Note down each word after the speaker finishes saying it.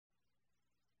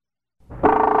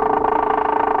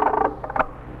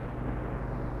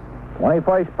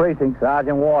21st Precinct,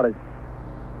 Sergeant Waters.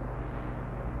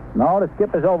 No, the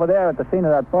skipper's over there at the scene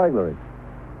of that burglary.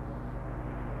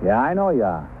 Yeah, I know you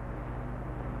are.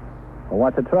 Well,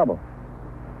 what's the trouble?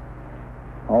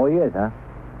 Oh, he is, huh?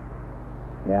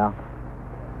 Yeah.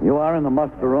 You are in the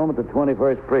muster room at the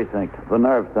 21st Precinct, the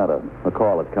nerve center. The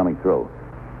call is coming through.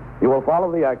 You will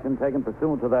follow the action taken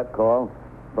pursuant to that call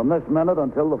from this minute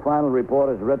until the final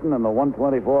report is written in the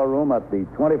 124 room at the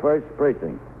 21st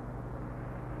Precinct.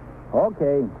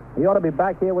 Okay. He ought to be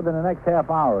back here within the next half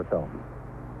hour or so.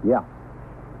 Yeah.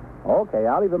 Okay,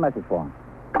 I'll leave a message for him.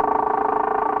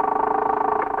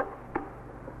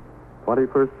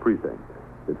 21st Precinct.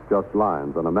 It's just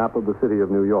lines on a map of the city of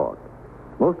New York.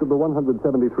 Most of the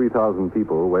 173,000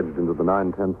 people wedged into the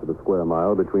 9/10 of a square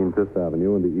mile between Fifth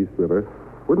Avenue and the East River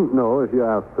wouldn't know if you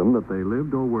asked them that they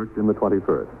lived or worked in the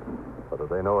 21st. Whether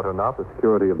they know it or not, the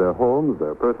security of their homes,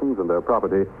 their persons, and their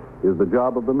property is the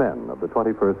job of the men of the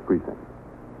 21st Precinct.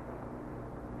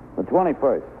 The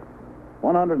 21st.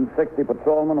 160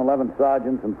 patrolmen, 11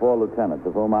 sergeants, and 4 lieutenants,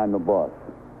 of whom I'm the boss.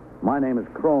 My name is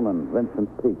Cronin, Vincent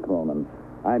P. Cronin.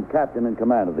 I'm captain in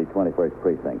command of the 21st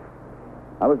Precinct.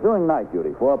 I was doing night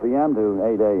duty, 4 p.m. to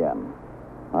 8 a.m.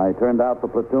 I turned out for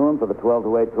platoon for the 12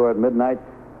 to 8 tour at midnight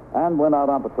and went out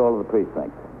on patrol of the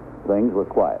precinct. Things were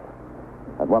quiet.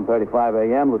 At 1:35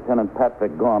 a.m., Lieutenant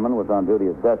Patrick Gorman was on duty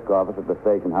as desk officer at the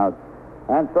station house,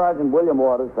 and Sergeant William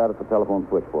Waters sat at the telephone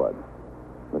switchboard.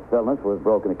 The stillness was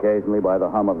broken occasionally by the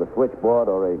hum of the switchboard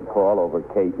or a call over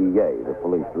KEA, the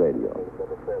police radio.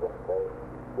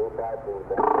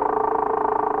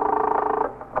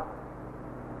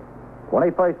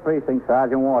 "21st Precinct,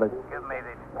 Sergeant Waters." Give me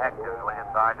the detective, will you,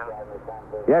 Sergeant?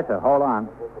 Yes, sir. Hold on.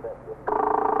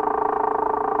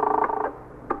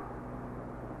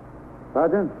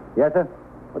 Sergeant? Yes, sir.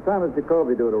 What time is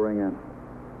Jacoby due to ring in?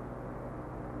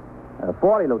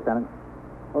 40, Lieutenant.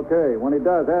 Okay, when he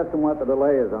does, ask him what the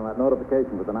delay is on that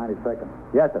notification for the 92nd.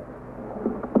 Yes, sir.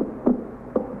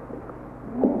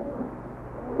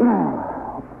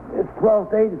 This 12th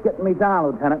stage is getting me down,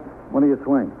 Lieutenant. When do you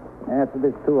swing? After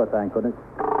this tour, thank goodness.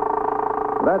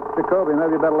 That's Jacoby.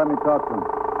 Maybe you better let me talk to him.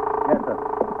 Yes, sir.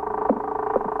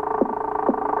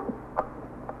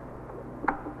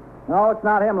 No, it's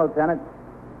not him, Lieutenant.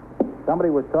 Somebody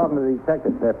was talking to the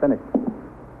detectives. They're finished.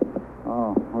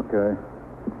 Oh, okay.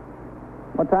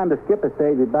 What time does skipper say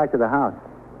he'd be back to the house?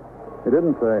 He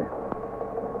didn't say.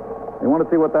 You want to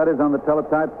see what that is on the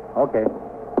teletype? Okay.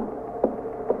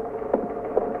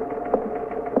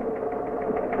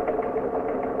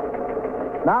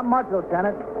 Not much,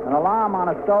 Lieutenant. An alarm on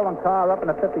a stolen car up in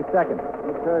the 52nd.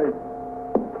 Okay.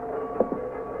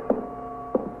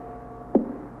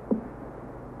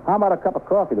 How about a cup of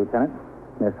coffee, Lieutenant?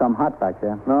 There's some hot back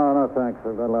there. No, thanks.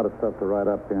 I've got a lot of stuff to write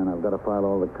up here, and I've got to file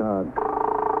all the cards.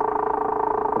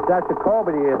 If that's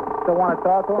Jacoby, do you still want to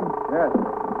talk to him? Yes.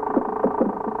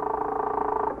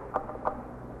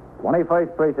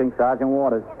 21st Precinct, Sergeant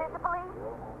Waters. Is this the police?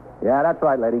 Yeah, that's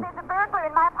right, lady. There's a burglar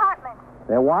in my apartment.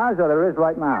 There was or there is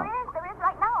right now? There is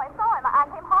right now. I saw him. I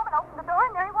came home and opened the door,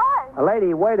 and there he was.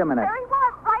 Lady, wait a minute. There he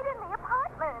was, right in the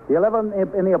apartment. Do you live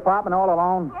in the apartment all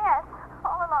alone? Yes,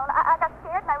 all alone. I got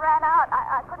scared and I ran out.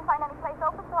 I couldn't find any place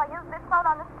open, so I used this phone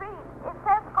on the street. It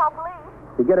says call police.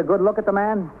 Did you get a good look at the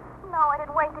man? No, I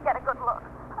didn't wait to get a good look.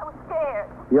 I was scared.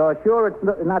 You're sure it's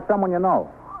not someone you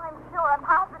know? Oh, I'm sure. I'm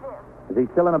positive. Is he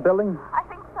still in the building? I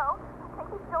think so. I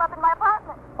think he's still up in my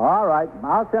apartment. All right.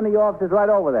 I'll send the officers right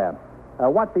over there.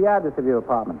 What's the address of your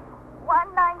apartment?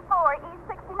 194 East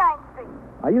 69th Street.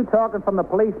 Are you talking from the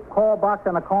police call box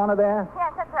on the corner there?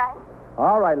 Yes, that's right.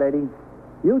 All right, lady.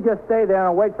 You just stay there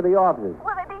and wait for the officers.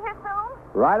 Will they be here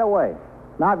soon? Right away.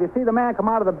 Now, if you see the man come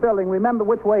out of the building, remember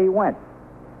which way he went.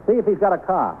 See if he's got a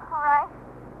car. All right.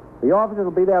 The officers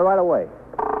will be there right away.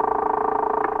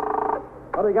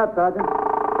 What do you got, Sergeant?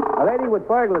 A lady with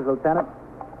burglars, Lieutenant.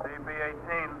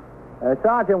 CB-18.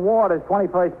 Sergeant Waters,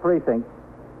 21st Precinct.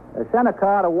 Sent a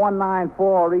car to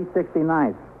 194 East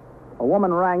 69th. A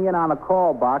woman rang in on the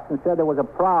call box and said there was a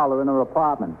prowler in her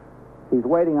apartment. She's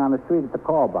waiting on the street at the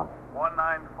call box.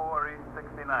 194 East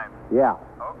 69th. Yeah.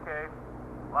 Okay.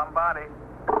 Lombardi.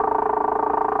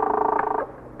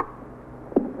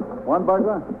 One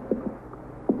burglar?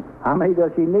 How many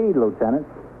does she need, Lieutenant?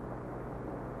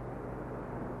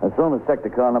 As soon as sector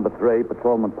car number 3,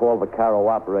 Patrolman Paul Vaccaro,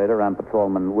 operator, and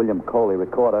Patrolman William Coley,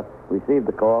 recorder, received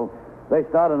the call, they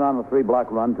started on a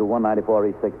 3-block run to 194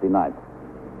 East 69th.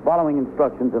 Following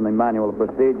instructions in the manual of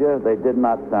procedure, they did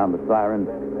not sound the siren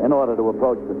in order to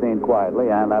approach the scene quietly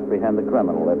and apprehend the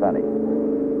criminal, if any.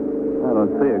 I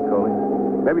don't see her, Coley.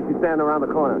 Maybe she's standing around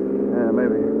the corner. Yeah,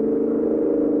 maybe.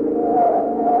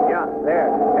 Yeah, there.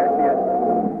 There she is.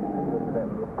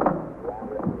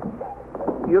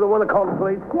 You the one that called the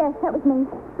police? Yes, that was me.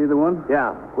 See the one?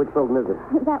 Yeah. Which building is it?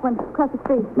 That one, across the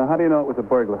street. Now, how do you know it was a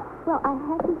burglar? Well, I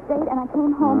had this date, and I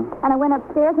came home, and I went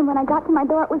upstairs, and when I got to my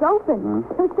door, it was open.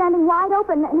 It was standing wide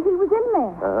open, and he was in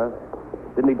there. Uh-huh.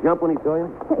 Didn't he jump when he saw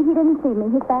you? He didn't see me.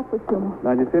 His back was to me.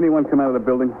 Now, did you see anyone come out of the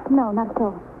building? No, not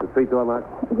so. The street door locked?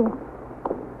 Yes.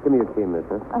 Give me your key,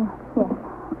 mister. Yes.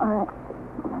 All right.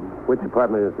 Which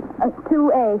apartment is it?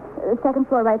 2A, second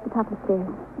floor, right at the top of the stairs.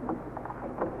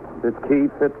 This key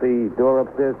fit the door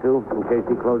upstairs, too, in case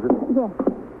he closes it? Yes.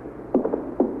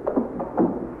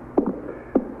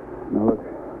 Now, look.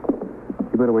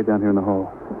 You better wait down here in the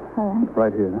hall. All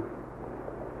right. Right here.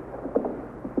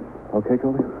 Okay,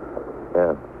 Colby?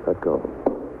 Yeah, let's go.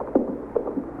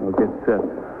 I'll get set.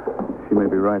 She may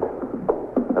be right.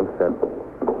 I'm set.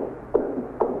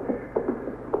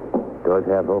 Door's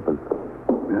half open.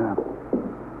 Yeah.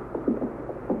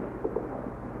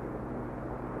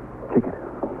 Kick it.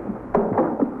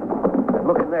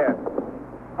 Look in there.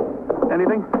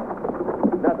 Anything?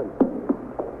 Nothing.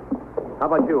 How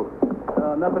about you?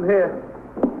 Nothing here.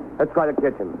 Let's try the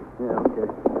kitchen. Yeah, okay.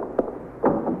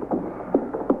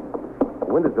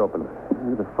 The window's open.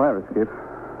 There's a fire escape.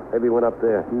 Maybe he went up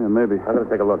there. Yeah, maybe. I'm going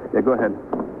to take a look. Yeah, go ahead.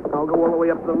 I'll go all the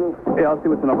way up to the roof. Yeah, I'll see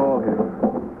what's in the hall here.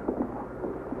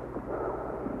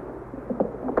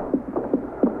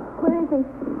 Where is he?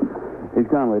 He's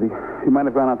gone, lady. He might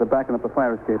have gone out the back and up the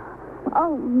fire escape.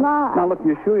 Oh, my. Now, look,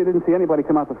 you sure you didn't see anybody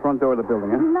come out the front door of the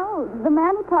building, huh? No, the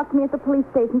man who talked to me at the police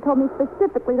station told me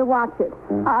specifically to watch it.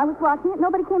 I was watching it.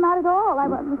 Nobody came out at all. I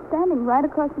was standing right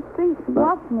across the street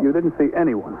watching it. You didn't see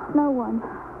anyone. No one.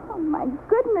 Oh, my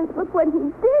goodness, look what he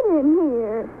did in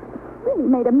here. Really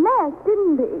made a mess,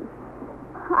 didn't he?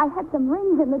 I had some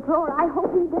rings in the drawer. I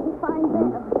hope he didn't find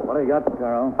them. What do you got,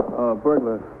 Carol?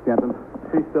 Burglar, Captain.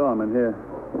 She saw him in here.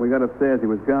 When we got upstairs,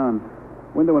 he was gone.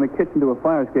 Window in the kitchen to a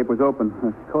fire escape was open.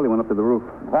 Coley went up to the roof.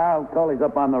 Well, Coley's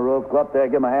up on the roof. Go up there,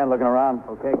 give him a hand looking around.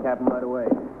 Okay, Captain, right away.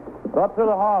 Go up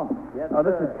through the hall. Yes,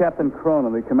 This is Captain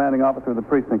Cronin, the commanding officer of the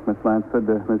precinct, Miss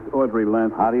Lansford. Miss Audrey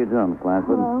Lansford. How do you do, Miss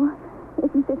Lansford? Oh,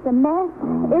 isn't this a mess?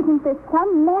 Isn't this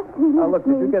some mess he Now, left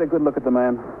look, did me? you get a good look at the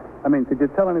man? I mean, did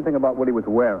you tell anything about what he was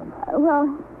wearing?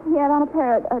 Well, he had on a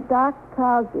pair of dark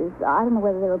trousers. I don't know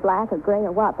whether they were black or gray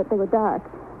or what, but they were dark.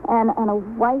 And a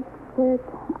white shirt.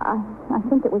 I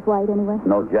think it was white anyway.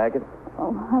 No jacket?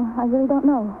 Oh, I really don't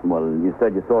know. Well, you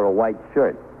said you saw a white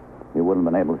shirt. You wouldn't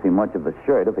have been able to see much of the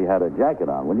shirt if he had a jacket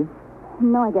on, would you?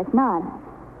 No, I guess not.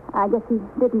 I guess he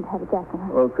didn't have a jacket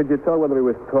on. Well, could you tell whether he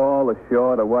was tall or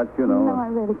short or what, you know? No, I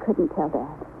really couldn't tell that.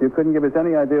 You couldn't give us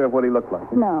any idea of what he looked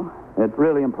like? No. It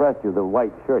really impressed you, the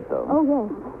white shirt, though. Oh, yes.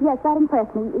 Yes, that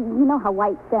impressed me. You know how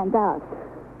white stands out.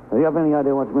 Do you have any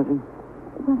idea what's missing?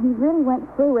 Well, he really went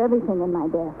through everything in my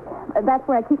desk. That's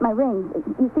where I keep my rings.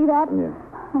 You see that? Yeah.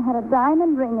 I had a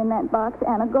diamond ring in that box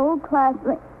and a gold clasp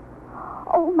ring.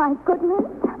 Oh, my goodness.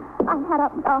 I had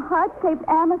a heart-shaped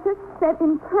amethyst set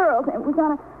in pearls. It was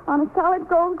on a solid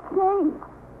gold chain.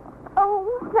 Oh,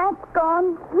 that's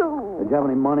gone, too. Did you have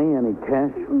any money, any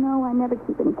cash? No, I never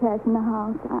keep any cash in the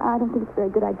house. I don't think it's a very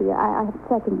good idea. I have a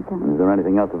checking account. Is there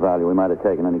anything else of value we might have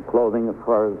taken? Any clothing as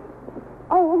far as...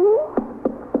 Oh.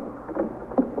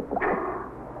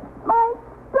 My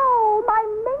stole, my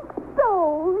mink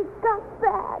stole. He got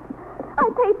that. I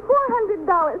paid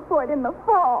 $400 for it in the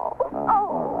fall.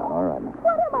 All right.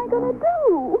 What am I going to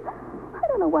do? I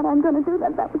don't know what I'm going to do.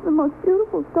 That was the most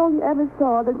beautiful stole you ever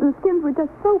saw. The skins were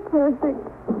just so perfect.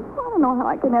 I don't know how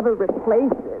I can ever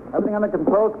replace it. Everything under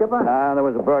control, Skipper? There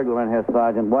was a burglar in here,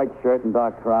 Sergeant. White shirt and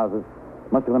dark trousers.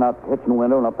 Must have been out the kitchen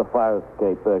window and up the fire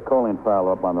escape. Coley and Farrell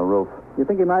are up on the roof. You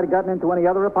think he might have gotten into any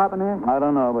other apartment here? I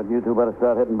don't know, but you two better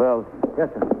start hitting bells. Yes,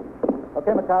 sir.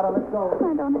 Okay, Mikado, let's go.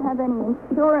 I don't have any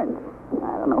insurance.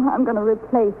 I don't know how I'm going to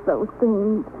replace those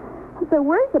things. They're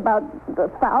worth about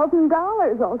 $1,000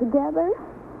 altogether.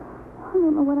 I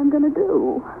don't know what I'm going to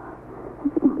do.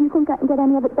 Do you think I can get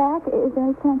any of it back? Is there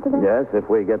any chance of that? Yes, if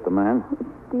we get the man.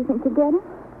 Do you think you'll get it?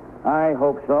 I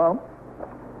hope so.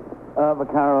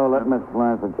 Vaccaro, let Miss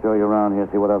Lansford show you around here,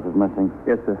 see what else is missing.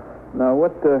 Yes, sir. Now,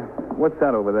 what's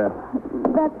that over there?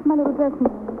 That's my little dressing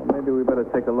room. Maybe we better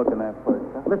take a look in that first.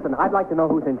 Huh? Listen, I'd like to know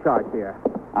who's in charge here.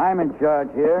 I'm in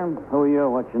charge here. Who are you?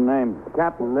 What's your name?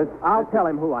 Captain, I'll tell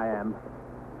him who I am.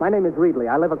 My name is Reedley.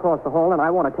 I live across the hall, and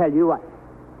I want to tell you...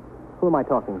 Who am I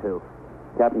talking to?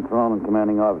 Captain Cronin,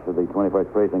 commanding officer of the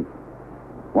 21st Precinct.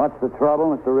 What's the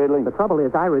trouble, Mr. Reedley? The trouble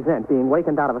is I resent being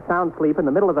wakened out of a sound sleep in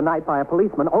the middle of the night by a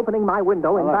policeman opening my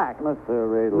window and back. Mr.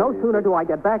 Reedley. No sooner do I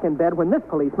get back in bed when this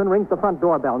policeman rings the front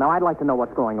doorbell. Now, I'd like to know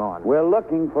what's going on. We're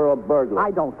looking for a burglar.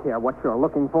 I don't care what you're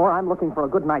looking for. I'm looking for a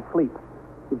good night's sleep.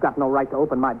 You've got no right to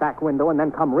open my back window and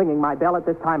then come ringing my bell at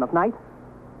this time of night.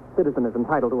 Citizen is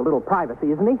entitled to a little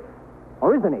privacy, isn't he?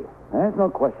 Or isn't he? There's no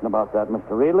question about that,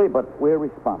 Mr. Reedley, but we're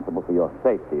responsible for your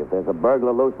safety. If there's a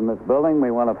burglar loose in this building, we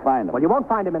want to find him. Well, you won't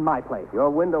find him in my place. Your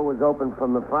window was open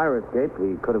from the fire escape.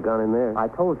 He could have gone in there. I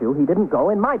told you he didn't go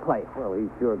in my place. Well, he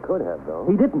sure could have, though.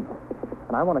 He didn't.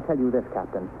 And I want to tell you this,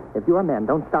 Captain. If your men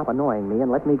don't stop annoying me and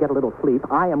let me get a little sleep,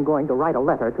 I am going to write a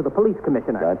letter to the police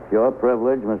commissioner. That's your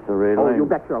privilege, Mr. Reedley. Oh, you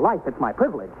bet your life it's my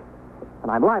privilege.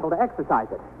 And I'm liable to exercise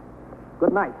it.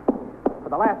 Good night. For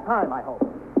the last time, I hope.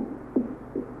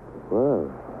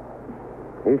 Well,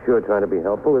 he's sure trying to be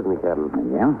helpful, isn't he, Captain?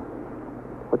 Yeah?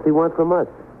 What's he want from us?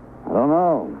 I don't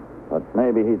know, but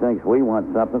maybe he thinks we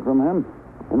want something from him.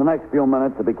 In the next few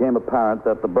minutes, it became apparent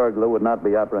that the burglar would not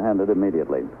be apprehended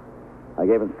immediately. I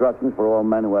gave instructions for all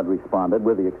men who had responded,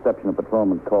 with the exception of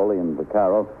Patrolman Coley and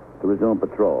Vaccaro, to resume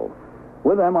patrol.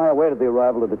 With them, I awaited the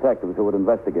arrival of detectives who would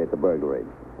investigate the burglary.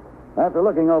 After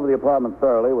looking over the apartment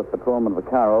thoroughly with Patrolman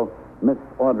Vaccaro, Miss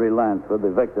Audrey Lansford,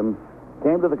 the victim,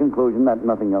 came to the conclusion that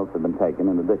nothing else had been taken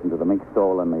in addition to the mink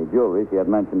stole and the jewelry she had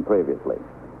mentioned previously.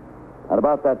 At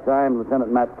about that time,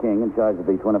 Lieutenant Matt King, in charge of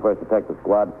the 21st Detective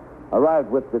Squad, arrived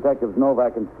with Detectives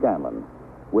Novak and Scanlon.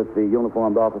 With the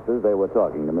uniformed officers, they were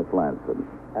talking to Miss Lansford.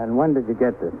 And when did you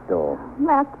get this stole?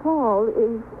 Last fall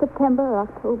is September or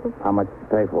October. How much did you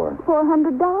pay for it?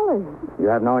 $400. You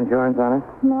have no insurance on it?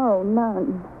 No,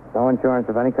 none. No insurance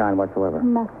of any kind whatsoever?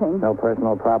 Nothing. No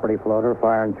personal property floater,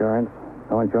 fire insurance?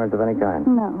 No insurance of any kind?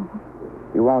 No.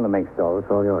 You own the mink stole. It's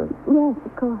all yours. Yes,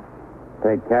 of course.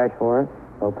 Paid cash for it?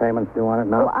 No payments due on it,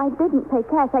 no? Oh, I didn't pay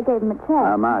cash. I gave him a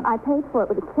check. Matt. I paid for it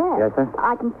with a check. Yes, sir?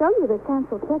 I can show you the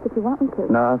canceled check if you want me to.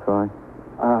 No, that's fine.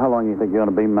 How long do you think you're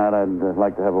going to be, Matt? I'd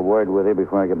like to have a word with you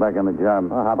before I get back on the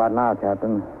job. Well, how about now,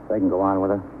 Captain? They can go on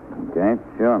with it. Okay,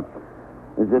 sure.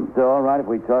 Is it all right if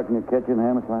we talk in your kitchen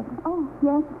here, Miss Lansford? Oh,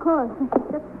 yes, of course.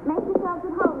 Just make yourselves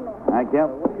at home there. Thank you.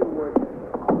 What are you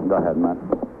working? Go ahead, Matt.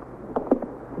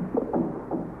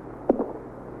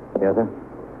 Yes, sir?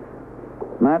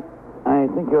 Matt, I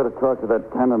think you ought to talk to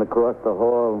that tenant across the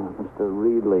hall, Mr.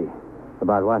 Reedley.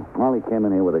 About what? Well, he came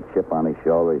in here with a chip on his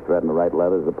shoulder. He threatened to write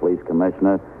letters to the police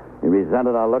commissioner. He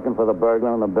resented our looking for the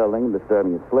burglar in the building and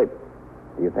disturbing his sleep.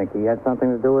 Do you think he had something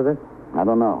to do with it? I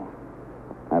don't know.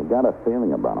 I've got a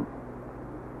feeling about him.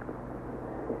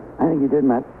 I think he did,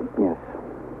 Matt. Yes.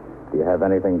 Do you have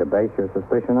anything to base your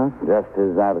suspicion on? Just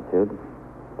his attitude.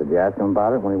 Did you ask him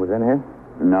about it when he was in here?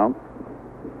 No.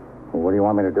 Well, what do you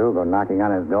want me to do? Go knocking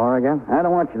on his door again? I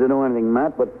don't want you to do anything,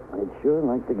 Matt, but I'd sure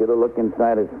like to get a look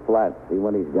inside his flat, see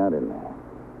what he's got in there.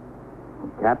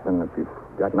 Captain, if you've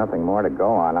got nothing more to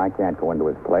go on, I can't go into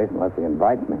his place unless he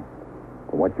invites me.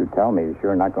 From what you tell me, he's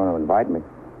sure not going to invite me.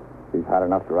 He's hot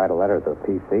enough to write a letter to the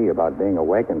PC about being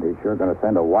awakened. He's sure going to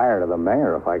send a wire to the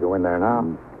mayor if I go in there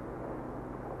now.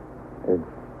 Is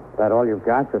that all you've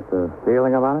got? Just a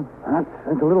feeling about it?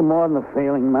 That's a little more than a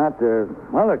feeling, Matt. There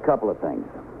are a couple of things.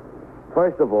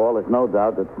 First of all, there's no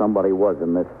doubt that somebody was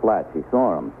in this flat. She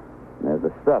saw him. And there's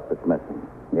the stuff that's missing.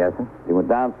 Yes, sir? She went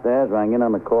downstairs, rang in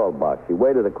on the call box. She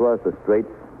waited across the street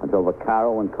until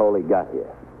Vaccaro and Coley got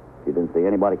here. She didn't see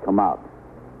anybody come out.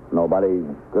 Nobody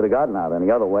could have gotten out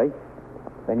any other way.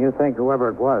 Then you think whoever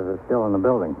it was is still in the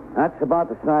building? That's about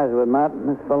the size of it, Matt. And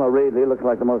this fellow Reedley looks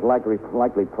like the most likely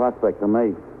prospect to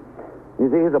me. You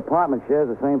see, his apartment shares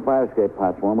the same fire escape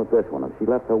platform with this one. If she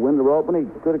left her window open, he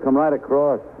could have come right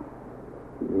across.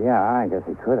 Yeah, I guess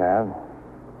he could have.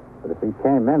 But if he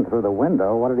came in through the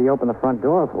window, what did he open the front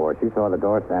door for? She saw the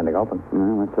door standing open.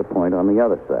 Well, that's the point on the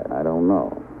other side. I don't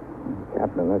know.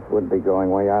 Captain, this would be going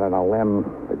way out on a limb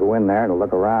to go in there and to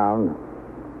look around.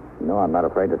 You know, I'm not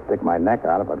afraid to stick my neck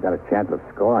out if I've got a chance of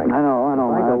scoring. I know.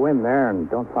 If I go in there and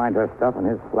don't find her stuff in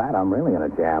his flat, I'm really in a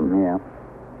jam. Yeah.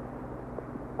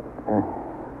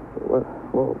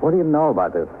 What do you know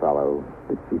about this fellow?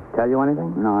 Did she tell you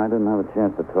anything? No, I didn't have a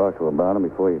chance to talk to her about him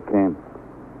before you came.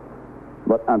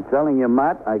 But I'm telling you,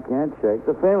 Matt, I can't shake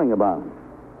the feeling about him.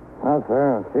 Well,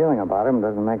 sir, a feeling about him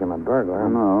doesn't make him a burglar. I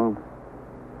know.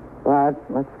 But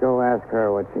let's go ask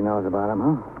her what she knows about him,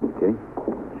 huh? Okay.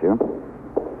 Sure.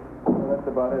 Well, that's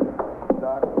about it.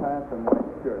 Dark pants and white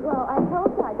shirt. Well, I told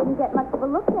you I didn't get much of a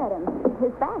look at him. His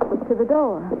back was to the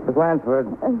door. Miss Lansford,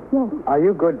 Yes. are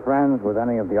you good friends with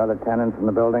any of the other tenants in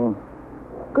the building?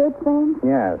 Good friends?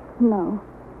 Yes. No.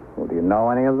 Well, do you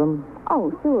know any of them? Oh,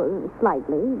 sure,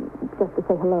 slightly. Just to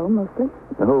say hello, mostly.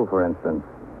 Who, for instance?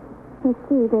 Let's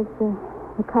see, there's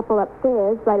a couple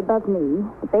upstairs right above me,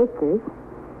 the Bakers.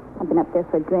 I've been up there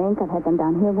for a drink. I've had them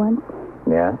down here once.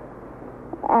 Yes.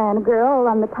 and a girl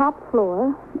on the top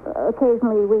floor.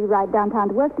 Occasionally, we ride downtown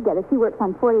to work together. She works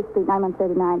on 40th Street, and I'm on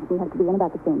 39th, so we have to be in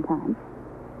about the same time.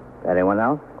 Anyone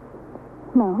else?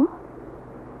 No.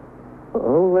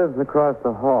 Who lives across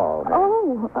the hall?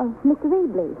 Mr.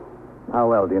 Reedley. How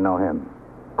well do you know him?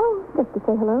 Oh, just to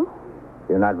say hello.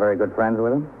 You're not very good friends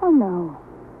with him? Oh, no.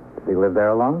 Does he live there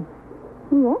alone?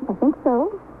 Yes, I think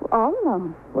so. All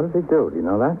alone. What does he do? Do you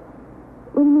know that?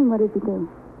 What do you mean, what does he do?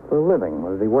 For a living.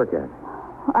 What does he work at?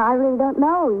 I really don't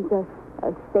know. He's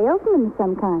a salesman of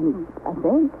some kind, I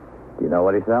think. Do you know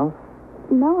what he sells?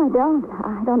 No, I don't.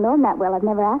 I don't know him that well. I've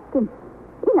never asked him.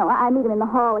 You know, I meet him in the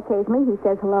hall occasionally. He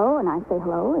says hello, and I say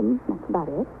hello, and that's about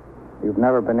it. You've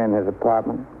never been in his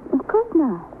apartment? Of course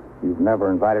not. You've never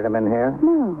invited him in here?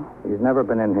 No. He's never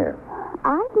been in here.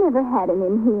 I've never had him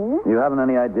in here. You haven't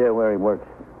any idea where he works?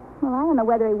 Well, I don't know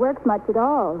whether he works much at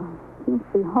all. He seems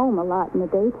to be home a lot in the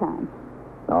daytime.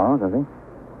 Oh, does he?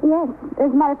 Yes.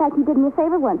 As a matter of fact, he did me a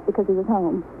favor once because he was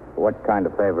home. What kind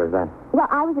of favor is that? Well,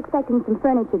 I was expecting some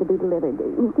furniture to be delivered.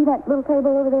 You see that little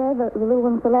table over there, the little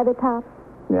one with the leather top?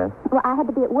 Yes. Well, I had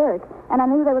to be at work, and I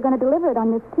knew they were going to deliver it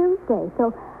on this Tuesday.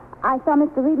 So I saw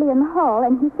Mr. Reedley in the hall,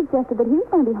 and he suggested that he was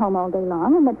going to be home all day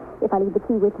long, and that if I leave the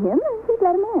key with him, he'd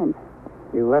let him in.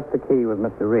 You left the key with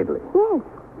Mr. Reedley? Yes,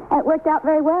 and it worked out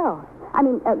very well. I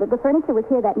mean, the furniture was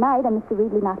here that night, and Mr.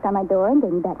 Reedley knocked on my door and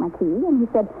gave me back my key, and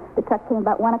he said the truck came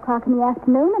about 1 o'clock in the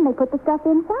afternoon, and they put the stuff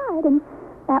inside, and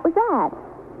that was that.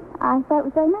 I thought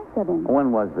it was very nice of him.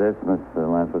 When was this, Miss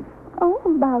Lansford? Oh,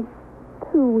 about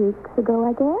 2 weeks ago,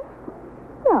 I guess.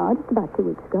 No, just about 2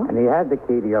 weeks ago. And he had the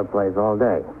key to your place all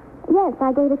day? Yes,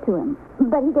 I gave it to him.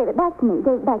 But he gave it back to me.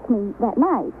 Gave it back to me that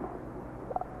night.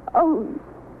 Oh,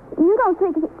 you don't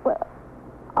think he... Well,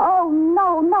 oh,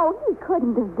 no, he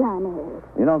couldn't have done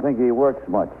it. You don't think he works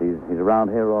much? He's around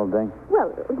here all day?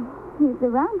 Well, he's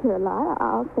around here a lot,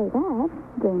 I'll say that,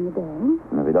 during the day.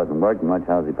 And if he doesn't work much,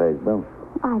 how's he pay his bills?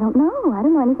 I don't know. I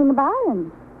don't know anything about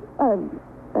him.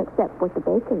 Except what the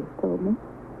bakers told me.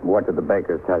 What did the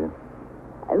bakers tell you?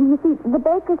 You see, the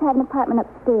bakers had an apartment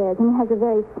upstairs, and it has a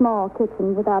very small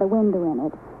kitchen without a window in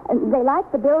it. And they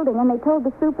liked the building, and they told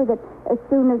the super that as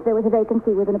soon as there was a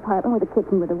vacancy with an apartment with a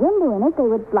kitchen with a window in it, they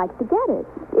would like to get it,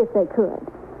 if they could.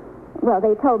 Well,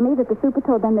 they told me that the super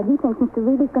told them that he thinks Mr.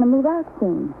 Reedley's going to move out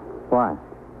soon. Why?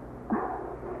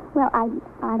 Well, I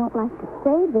don't like to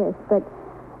say this, but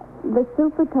the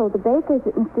super told the bakers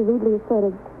that Mr. Reedley is sort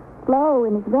of slow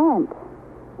in his rent.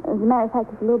 As a matter of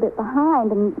fact, he's a little bit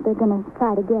behind, and they're going to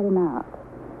try to get him out.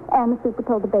 And the super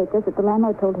told the bakers that the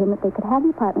landlord told him that they could have the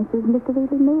apartment as soon as Mr.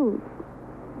 Reedley moved.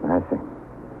 I see.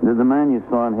 Did the man you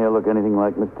saw in here look anything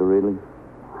like Mr. Reedley?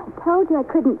 I told you I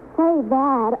couldn't say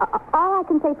that. All I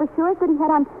can say for sure is that he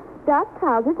had on dark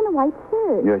trousers and a white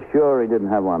shirt. You're sure he didn't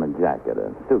have on a jacket,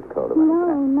 a suit coat of any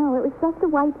kind? No, it was just a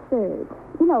white shirt.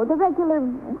 You know, the regular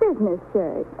business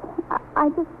shirt. I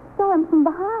just saw him from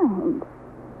behind.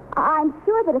 I'm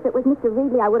sure that if it was Mr.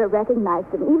 Reedley, I would have recognized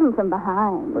him, even from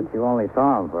behind. But you only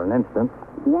saw him for an instant.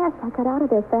 Yes, I got out of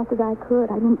there as fast as I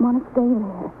could. I didn't want to stay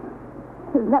there.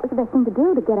 That was the best thing to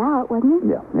do, to get out, wasn't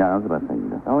it? Yeah, that was the best thing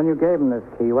to do. Now, when you gave him this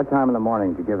key, what time in the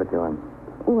morning did you give it to him?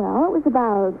 Well, it was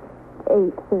about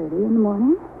 8:30 in the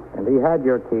morning. And he had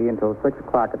your key until 6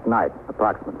 o'clock at night,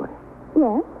 approximately.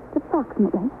 Yes,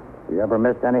 approximately. You ever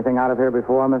missed anything out of here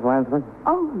before, Miss Lansford?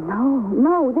 Oh,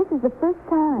 no, this is the first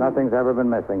time. Nothing's ever been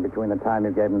missing between the time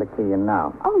you gave him the key and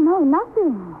now. Oh, no,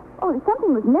 nothing. Oh, if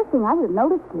something was missing, I would have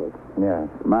noticed it. Yes.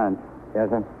 Man. Yes,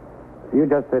 sir? You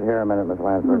just sit here a minute, Miss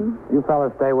Lansford. You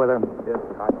fellas stay with her. Yes.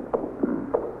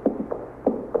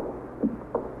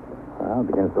 Well, it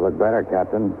begins to look better,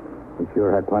 Captain. You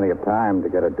sure had plenty of time to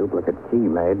get a duplicate key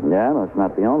made. Yeah, that's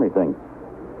not the only thing.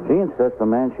 She insists the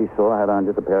man she saw had on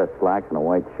just a pair of slacks and a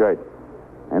white shirt.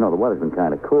 I know the weather's been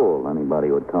kind of cool. Anybody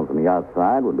who would come from the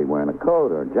outside would be wearing a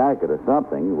coat or a jacket or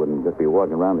something. You wouldn't just be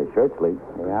walking around in shirt sleeves.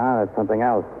 Yeah, that's something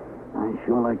else. I'd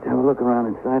sure like to have a look around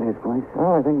inside his place.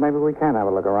 Oh, I think maybe we can have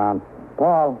a look around.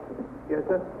 Paul. Yes,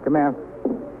 sir? Come here.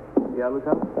 Yeah,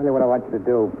 Lieutenant? Tell you what I want you to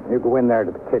do. You go in there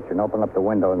to the kitchen, open up the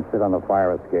window, and sit on the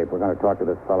fire escape. We're going to talk to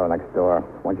this fellow next door.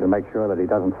 I want you to make sure that he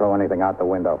doesn't throw anything out the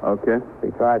window. Okay. If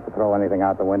he tries to throw anything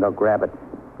out the window, grab it.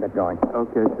 Get going.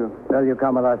 Okay, sure. Bill, you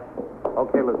come with us.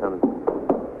 Okay, Lieutenant.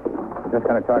 We're just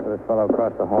going to talk to this fellow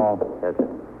across the hall. Yes, sir.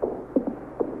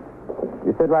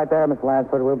 You sit right there, Miss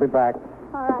Lansford. We'll be back.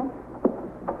 All right.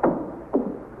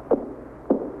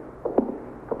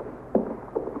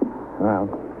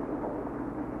 Well.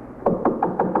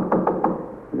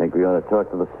 Think we ought to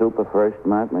talk to the super first,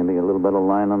 Matt? Maybe a little bit of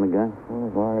line on the guy? Well,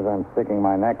 as long as I'm sticking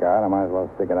my neck out, I might as well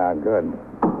stick it out good.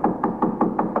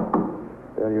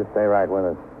 Bill, you stay right with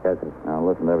us. Yes, sir. Now,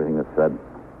 listen to everything that's said.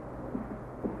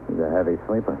 a heavy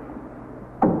sleeper.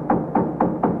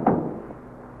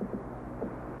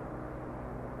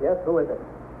 Yes, who is it?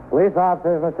 Police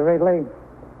officers, Mr. Ridley.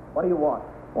 What do you want?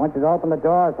 I want you to open the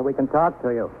door so we can talk to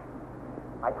you.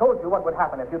 I told you what would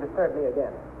happen if you disturbed me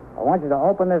again. I want you to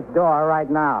open this door right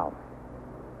now.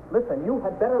 Listen, you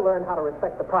had better learn how to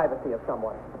respect the privacy of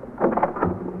someone.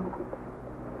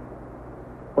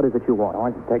 What is it you want? I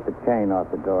want you to take the chain off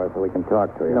the door so we can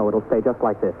talk to you. No, it'll stay just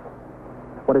like this.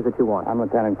 What is it you want? I'm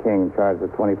Lieutenant King, in charge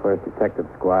of the 21st Detective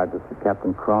Squad. This is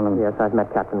Captain Cronin. Yes, I've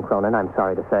met Captain Cronin, I'm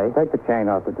sorry to say. Take the chain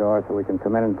off the door so we can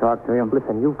come in and talk to you.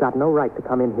 Listen, you've got no right to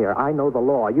come in here. I know the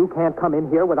law. You can't come in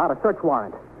here without a search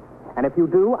warrant. And if you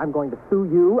do, I'm going to sue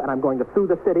you, and I'm going to sue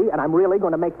the city, and I'm really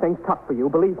going to make things tough for you,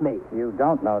 believe me. You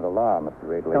don't know the law, Mr.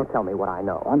 Ridley. Don't tell me what I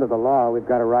know. Under the law, we've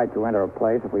got a right to enter a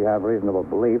place if we have reasonable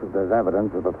belief that there's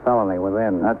evidence of a felony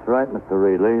within. That's right, Mr.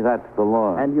 Ridley. That's the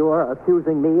law. And you're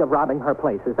accusing me of robbing her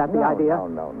place. Is that the idea?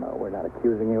 No. We're not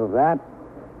accusing you of that.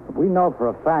 We know for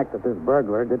a fact that this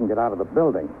burglar didn't get out of the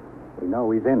building. We know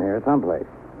he's in here someplace.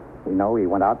 We know he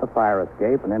went out the fire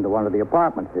escape and into one of the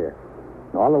apartments here.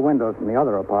 All the windows from the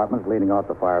other apartments leading off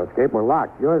the fire escape were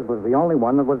locked. Yours was the only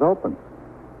one that was open.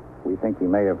 We think he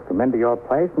may have come into your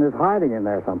place and is hiding in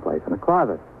there someplace in a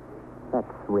closet.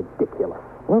 That's ridiculous.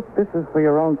 Look, this is for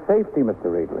your own safety, Mr.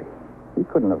 Ridley. He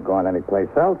couldn't have gone anyplace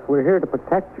else. We're here to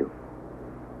protect you.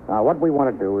 Now, what we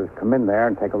want to do is come in there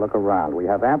and take a look around. We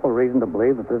have ample reason to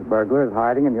believe that this burglar is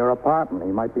hiding in your apartment.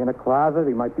 He might be in a closet.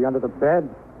 He might be under the bed.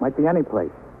 Might be any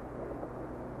place.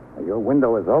 Your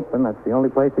window is open. That's the only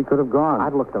place he could have gone.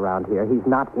 I've looked around here. He's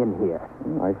not in here.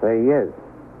 I say he is.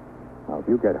 Now, if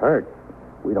you get hurt,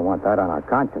 we don't want that on our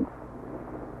conscience.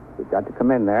 You've got to come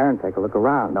in there and take a look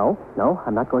around. No,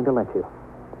 I'm not going to let you.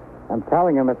 I'm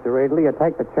telling you, Mr. Ridley, you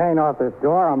take the chain off this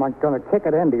door, I'm going to kick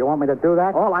it in. Do you want me to do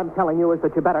that? All I'm telling you is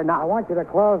that you better not. I want you to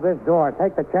close this door.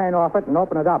 Take the chain off it and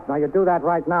open it up. Now, you do that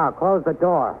right now. Close the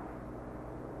door.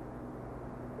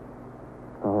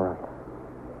 All right.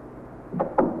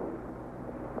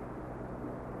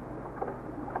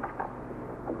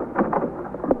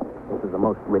 This is the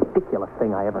most ridiculous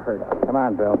thing I ever heard of. Come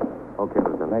on, Bill. Okay,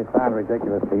 Lieutenant. They sound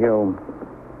ridiculous to you.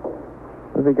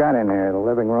 What's he got in here? The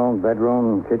living room,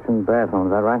 bedroom, kitchen, bathroom.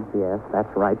 Is that right? Yes,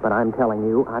 that's right. But I'm telling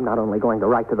you, I'm not only going to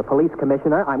write to the police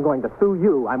commissioner, I'm going to sue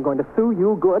you. I'm going to sue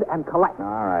you good and collect.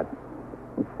 All right.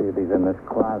 Let's see if he's in this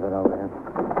closet over here.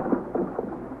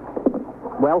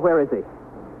 Well, where is he?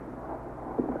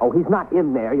 Oh, he's not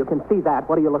in there. You can see that.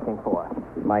 What are you looking for?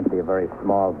 He might be a very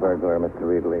small burglar, Mr.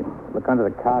 Ridley. Look under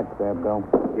the couch there, Bill.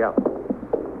 Yeah.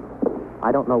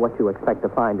 I don't know what you expect to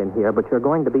find in here, but you're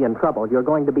going to be in trouble. You're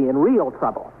going to be in real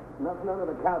trouble. Nothing under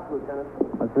the couch, Lieutenant.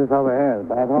 What's this over here?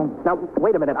 The bathroom? Now,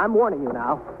 wait a minute. I'm warning you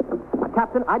now.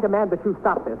 Captain, I demand that you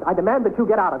stop this. I demand that you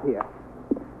get out of here.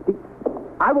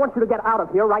 I want you to get out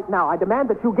of here right now. I demand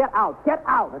that you get out. Get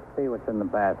out! Let's see what's in the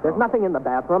bathroom. There's nothing in the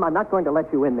bathroom. I'm not going to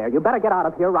let you in there. You better get out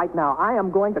of here right now. I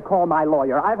am going to call my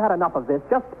lawyer. I've had enough of this.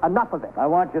 Just enough of it. I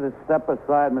want you to step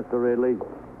aside, Mr. Ridley.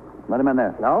 Let him in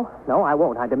there. No, I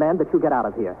won't. I demand that you get out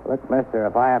of here. Look, mister,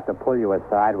 if I have to pull you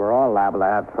aside, we're all liable to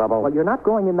have trouble. Well, you're not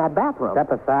going in that bathroom.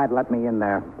 Step aside, let me in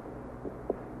there.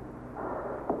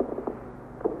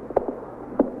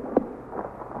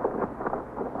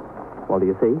 Well, do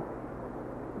you see?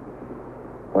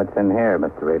 What's in here,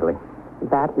 Mr. Ridley?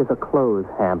 That is a clothes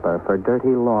hamper for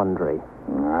dirty laundry.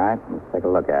 All right, let's take a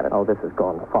look at it. Oh, this has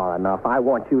gone far enough. I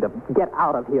want you to get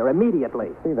out of here immediately.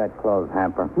 See that clothes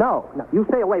hamper? No, you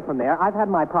stay away from there. I've had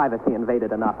my privacy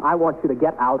invaded enough. I want you to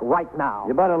get out right now.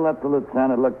 You better let the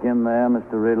lieutenant look in there,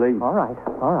 Mr. Ridley. All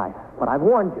right. But I've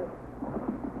warned you.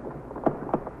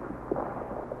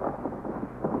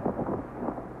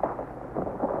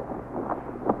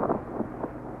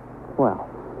 Well,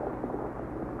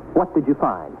 what did you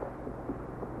find?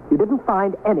 You didn't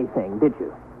find anything, did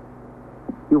you?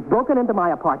 You've broken into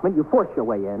my apartment. You forced your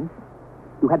way in.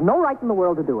 You had no right in the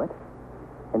world to do it.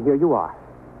 And here you are.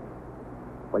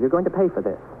 Well, you're going to pay for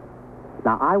this.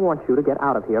 Now, I want you to get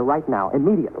out of here right now,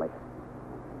 immediately.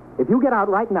 If you get out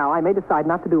right now, I may decide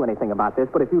not to do anything about this,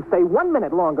 but if you stay 1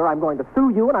 minute longer, I'm going to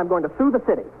sue you and I'm going to sue the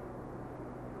city.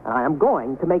 And I am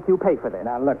going to make you pay for this.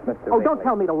 Now, look, Mr. Oh, don't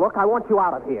tell me to look. I want you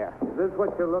out of here. Is this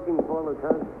what you're looking for,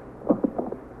 Lieutenant?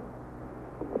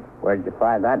 Where'd you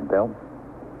find that, Bill?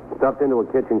 Stuffed into a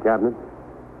kitchen cabinet.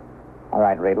 All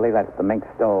right, Ridley, that's the mink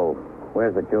stove.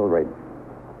 Where's the jewelry?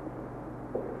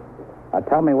 Now,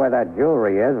 tell me where that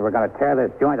jewelry is, or we're going to tear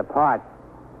this joint apart.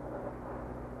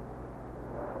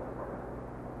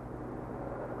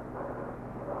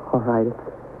 All right, it's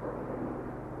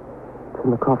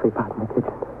in the coffee pot in the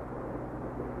kitchen.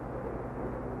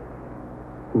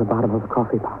 In the bottom of the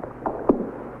coffee pot.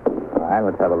 right,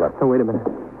 let's have a look. So wait a minute.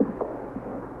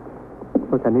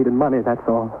 Look, I needed money, that's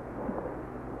all.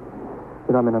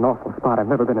 But I'm in an awful spot. I've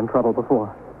never been in trouble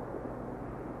before.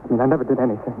 I mean, I never did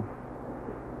anything.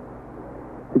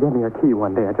 She gave me her key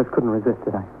one day. I just couldn't resist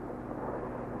it. I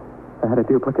had a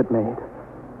duplicate made.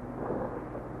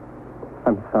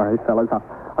 I'm sorry, fellas.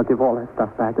 I'll give all her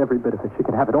stuff back, every bit of it. She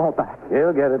can have it all back.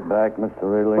 You'll get it back, Mr.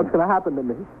 Ridley. What's going to happen to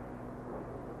me?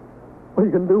 What are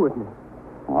you going to do with me?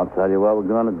 I'll tell you what we're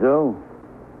going to do.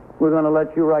 We're going to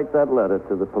let you write that letter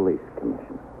to the police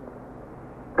commissioner.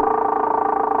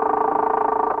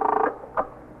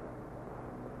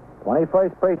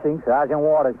 21st Precinct, Sergeant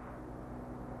Waters.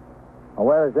 Oh,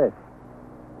 where is this?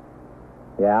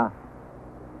 Yeah.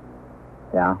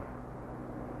 Yeah.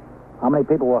 How many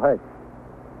people were hurt?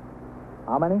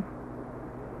 How many?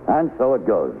 And so it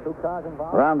goes. 2 cars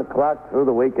involved? Around the clock, through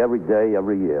the week, every day,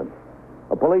 every year.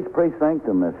 A police precinct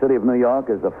in the city of New York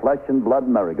is a flesh and blood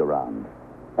merry-go-round.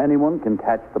 Anyone can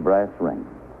catch the brass ring.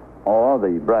 Or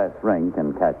the brass ring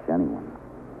can catch anyone.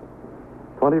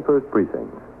 21st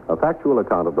Precinct, a factual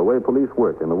account of the way police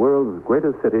work in the world's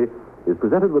greatest city, is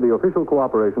presented with the official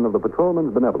cooperation of the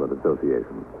Patrolmen's Benevolent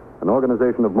Association, an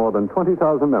organization of more than 20,000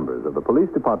 members of the Police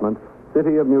Department,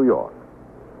 City of New York.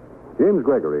 James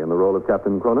Gregory in the role of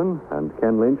Captain Cronin, and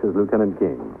Ken Lynch as Lieutenant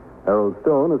King. Harold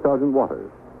Stone as Sergeant Waters.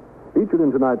 Featured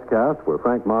in tonight's cast were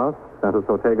Frank Moss, Santos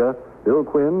Ortega, Bill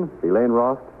Quinn, Elaine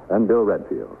Rost, and Bill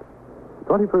Redfield.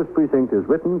 21st Precinct is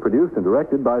written, produced, and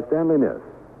directed by Stanley Niss.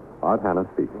 Art Hanna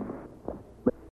speaking.